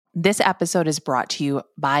This episode is brought to you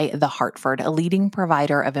by The Hartford, a leading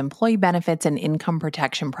provider of employee benefits and income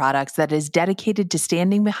protection products that is dedicated to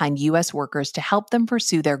standing behind U.S. workers to help them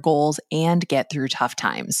pursue their goals and get through tough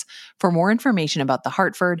times. For more information about The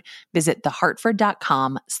Hartford, visit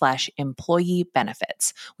thehartford.com/employee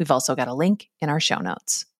benefits. We've also got a link in our show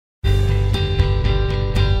notes.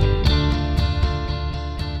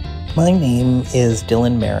 My name is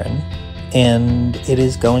Dylan Marin, and it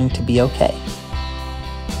is going to be okay.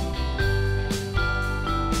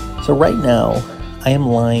 So right now, I am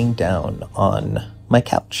lying down on my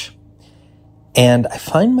couch, and I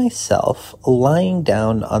find myself lying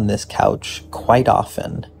down on this couch quite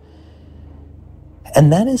often.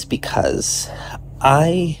 And that is because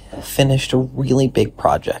I finished a really big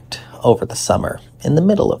project over the summer, in the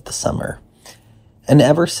middle of the summer. And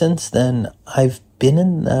ever since then, I've been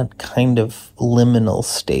in that kind of liminal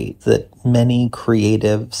state that many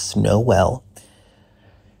creatives know well,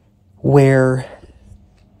 where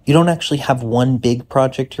you don't actually have one big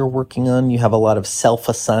project you're working on. You have a lot of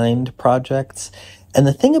self-assigned projects. And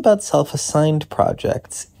the thing about self-assigned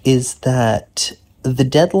projects is that the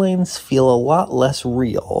deadlines feel a lot less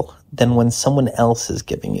real than when someone else is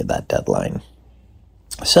giving you that deadline.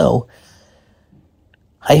 So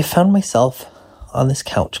I found myself on this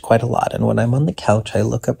couch quite a lot. And when I'm on the couch, I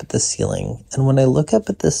look up at the ceiling. And when I look up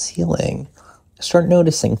at the ceiling, I start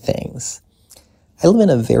noticing things. I live in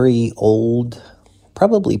a very old,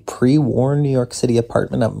 probably pre-war New York City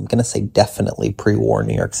apartment. I'm going to say definitely pre-war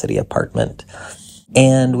New York City apartment.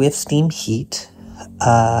 And we have steam heat.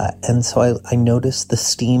 And so I notice the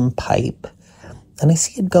steam pipe. And I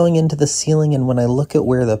see it going into the ceiling. And when I look at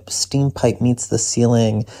where the steam pipe meets the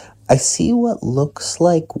ceiling, I see what looks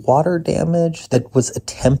like water damage that was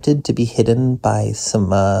attempted to be hidden by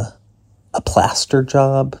a plaster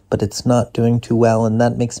job, but it's not doing too well. And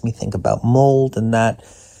that makes me think about mold, and that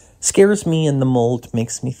scares me, and the mold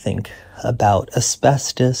makes me think about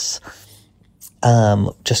asbestos,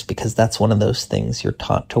 just because that's one of those things you're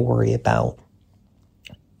taught to worry about.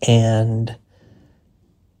 And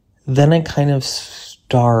then I kind of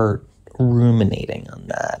start ruminating on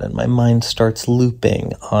that, and my mind starts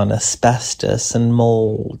looping on asbestos and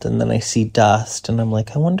mold, and then I see dust, and I'm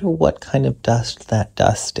like, I wonder what kind of dust that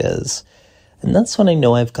dust is. And that's when I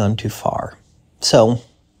know I've gone too far. So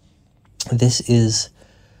this is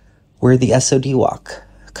where the SOD walk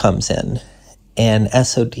comes in, and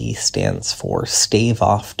SOD stands for Stave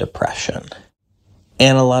Off Depression.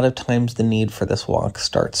 And a lot of times the need for this walk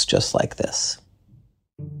starts just like this.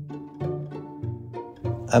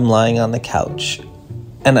 I'm lying on the couch,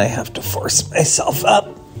 and I have to force myself up,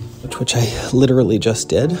 which I literally just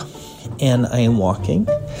did, and I am walking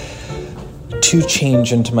to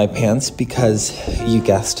change into my pants because, you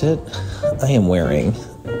guessed it, I am wearing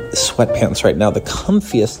sweatpants right now, the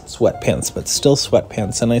comfiest sweatpants, but still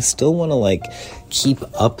sweatpants, and I still want to keep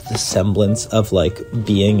up the semblance of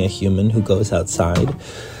being a human who goes outside.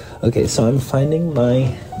 Okay, so I'm finding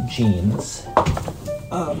my jeans.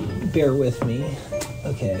 Bear with me.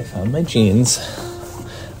 Okay, I found my jeans.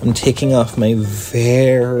 I'm taking off my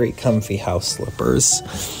very comfy house slippers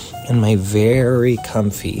and my very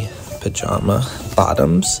comfy pajama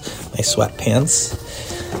bottoms, my sweatpants,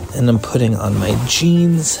 and I'm putting on my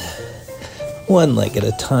jeans, one leg at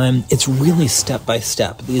a time. It's really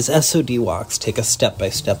step-by-step. These SOD walks take a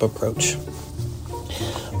step-by-step approach.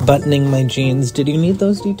 Buttoning my jeans. Did you need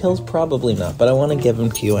those details? Probably not, but I want to give them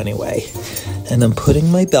to you anyway. And I'm putting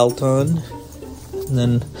my belt on, and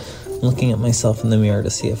then looking at myself in the mirror to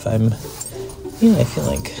see if I feel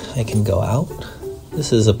like I can go out.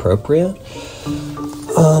 This is appropriate.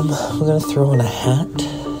 I'm going to throw on a hat.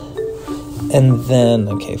 And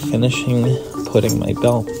then, finishing putting my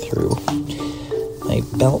belt through my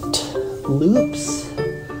belt loops.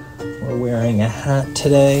 We're wearing a hat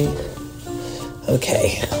today.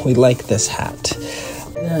 Okay, we like this hat.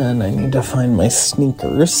 Then I need to find my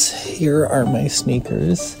sneakers. Here are my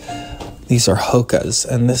sneakers. These are Hoka's,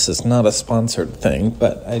 and this is not a sponsored thing,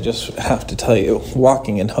 but I just have to tell you,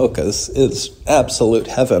 walking in Hoka's is absolute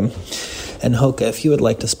heaven. And Hoka, if you would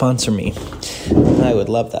like to sponsor me, I would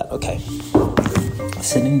love that. Okay.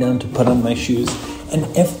 Sitting down to put on my shoes, and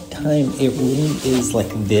every time it really is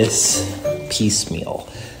this piecemeal.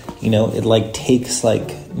 It takes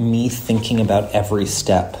me thinking about every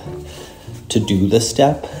step to do the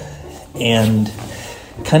step, and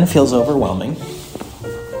kind of feels overwhelming.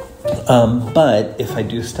 But if I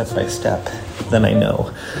do step by step, then I know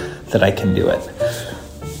that I can do it.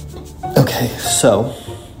 Okay, so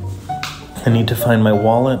I need to find my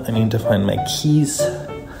wallet. I need to find my keys.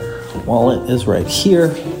 Wallet is right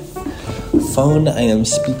here. Phone I am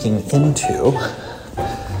speaking into.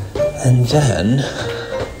 And then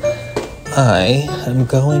I am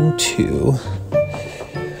going to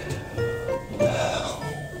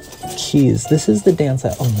keys. This is the dance oh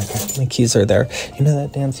my God, my keys are there. You know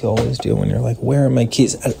that dance you always do when you're like, where are my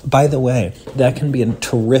keys? By the way, that can be a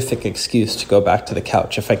terrific excuse to go back to the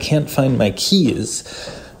couch. If I can't find my keys,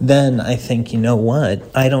 then I think, you know what?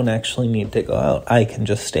 I don't actually need to go out. I can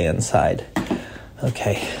just stay inside.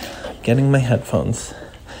 Okay, I'm getting my headphones.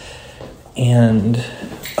 And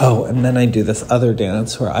then I do this other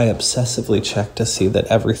dance where I obsessively check to see that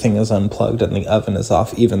everything is unplugged and the oven is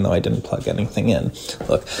off, even though I didn't plug anything in.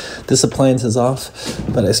 Look, this appliance is off,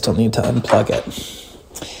 but I still need to unplug it.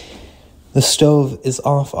 The stove is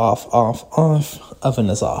off, oven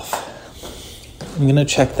is off. I'm going to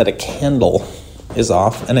check that a candle is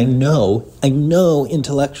off, and I know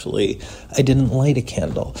intellectually I didn't light a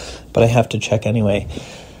candle, but I have to check anyway.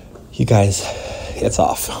 You guys, it's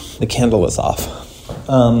off. The candle is off.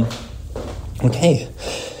 Okay,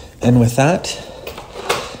 and with that,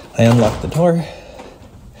 I unlock the door,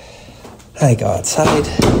 I go outside,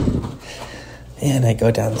 and I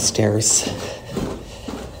go downstairs.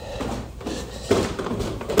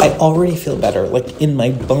 I already feel better, like in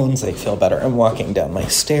my bones I feel better. I'm walking down my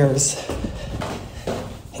stairs,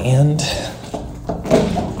 and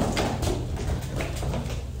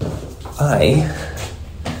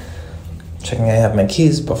checking I have my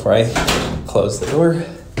keys before I close the door.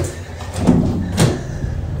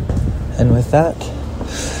 And with that,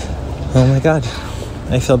 oh my God,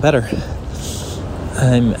 I feel better.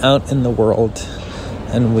 I'm out in the world,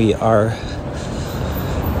 and we are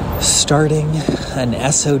starting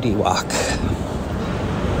an SOD walk.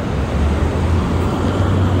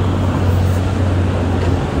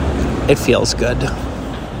 It feels good.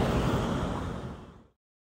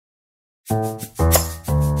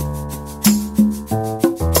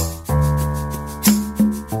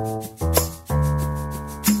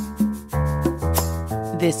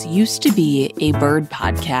 This used to be a bird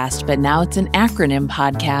podcast, but now it's an acronym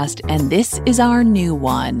podcast, and this is our new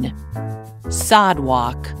one. SOD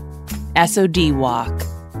Walk. SOD Walk.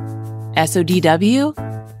 SODW?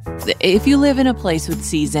 If you live in a place with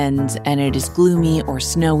seasons and it is gloomy or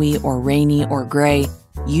snowy or rainy or gray,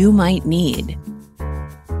 you might need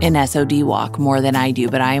an SOD walk more than I do,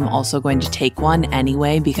 but I am also going to take one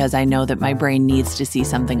anyway because I know that my brain needs to see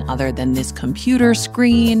something other than this computer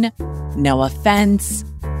screen. No offense.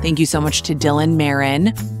 Thank you so much to Dylan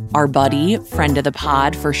Marin, our buddy, friend of the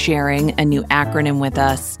pod, for sharing a new acronym with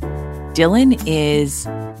us. Dylan is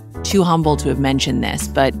too humble to have mentioned this,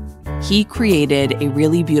 but he created a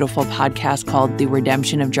really beautiful podcast called The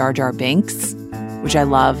Redemption of Jar Jar Binks, which I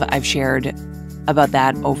love. I've shared about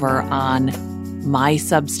that over on my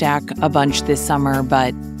Substack a bunch this summer,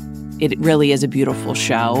 but it really is a beautiful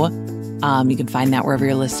show. You can find that wherever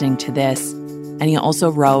you're listening to this. And he also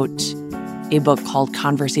wrote a book called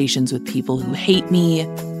Conversations with People Who Hate Me,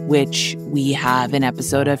 which we have an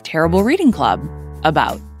episode of Terrible Reading Club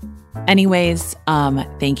about. Anyways,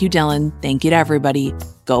 thank you, Dylan. Thank you to everybody.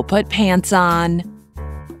 Go put pants on.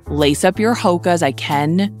 Lace up your Hokas. I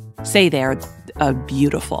can say they're a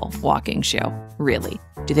beautiful walking shoe, really.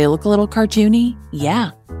 Do they look a little cartoony?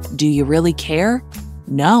 Yeah. Do you really care?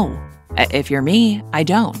 No. If you're me, I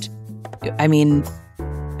don't. I mean,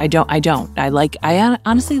 I don't. I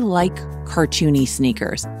honestly like cartoony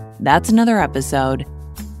sneakers. That's another episode.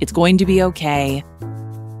 It's going to be okay.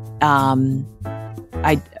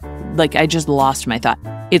 I just lost my thought.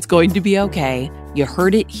 It's going to be okay. You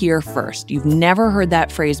heard it here first. You've never heard that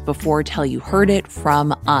phrase before till you heard it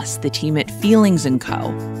from us, the team at Feelings &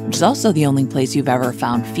 Co., which is also the only place you've ever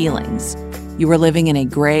found feelings. You were living in a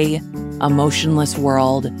gray, emotionless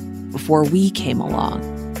world before we came along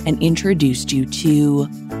and introduced you to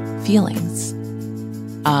feelings.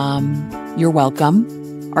 You're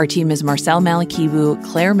welcome. Our team is Marcel Malakibu,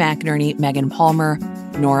 Claire McInerney, Megan Palmer,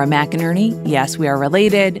 Nora McInerney, yes, we are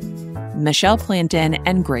related, Michelle Planton,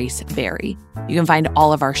 and Grace Berry. You can find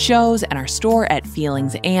all of our shows and our store at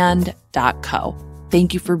feelingsand.co.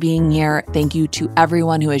 Thank you for being here. Thank you to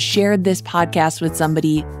everyone who has shared this podcast with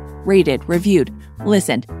somebody, rated, reviewed,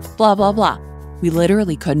 listened, blah, blah, blah. We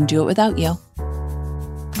literally couldn't do it without you.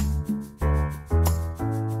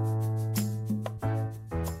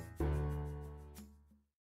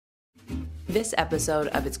 This episode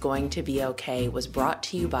of It's Going to Be Okay was brought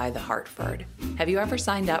to you by The Hartford. Have you ever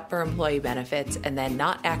signed up for employee benefits and then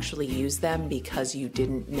not actually used them because you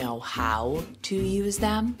didn't know how to use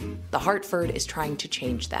them? The Hartford is trying to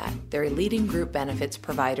change that. They're a leading group benefits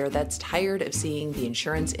provider that's tired of seeing the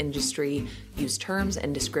insurance industry use terms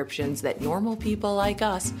and descriptions that normal people like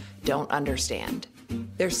us don't understand.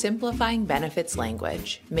 They're simplifying benefits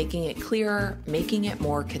language, making it clearer, making it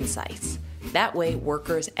more concise. That way,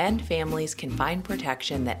 workers and families can find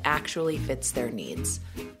protection that actually fits their needs.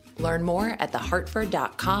 Learn more at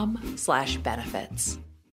thehartford.com/benefits.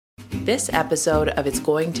 This episode of It's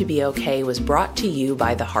Going to Be Okay was brought to you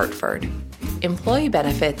by The Hartford. Employee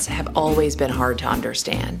benefits have always been hard to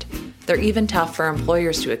understand. They're even tough for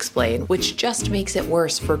employers to explain, which just makes it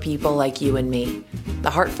worse for people like you and me. The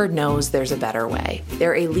Hartford knows there's a better way.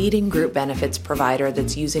 They're a leading group benefits provider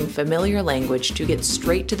that's using familiar language to get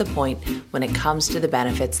straight to the point when it comes to the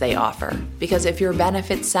benefits they offer. Because if your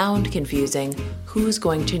benefits sound confusing, who's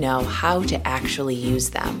going to know how to actually use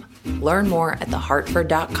them? Learn more at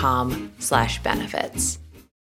thehartford.com/benefits.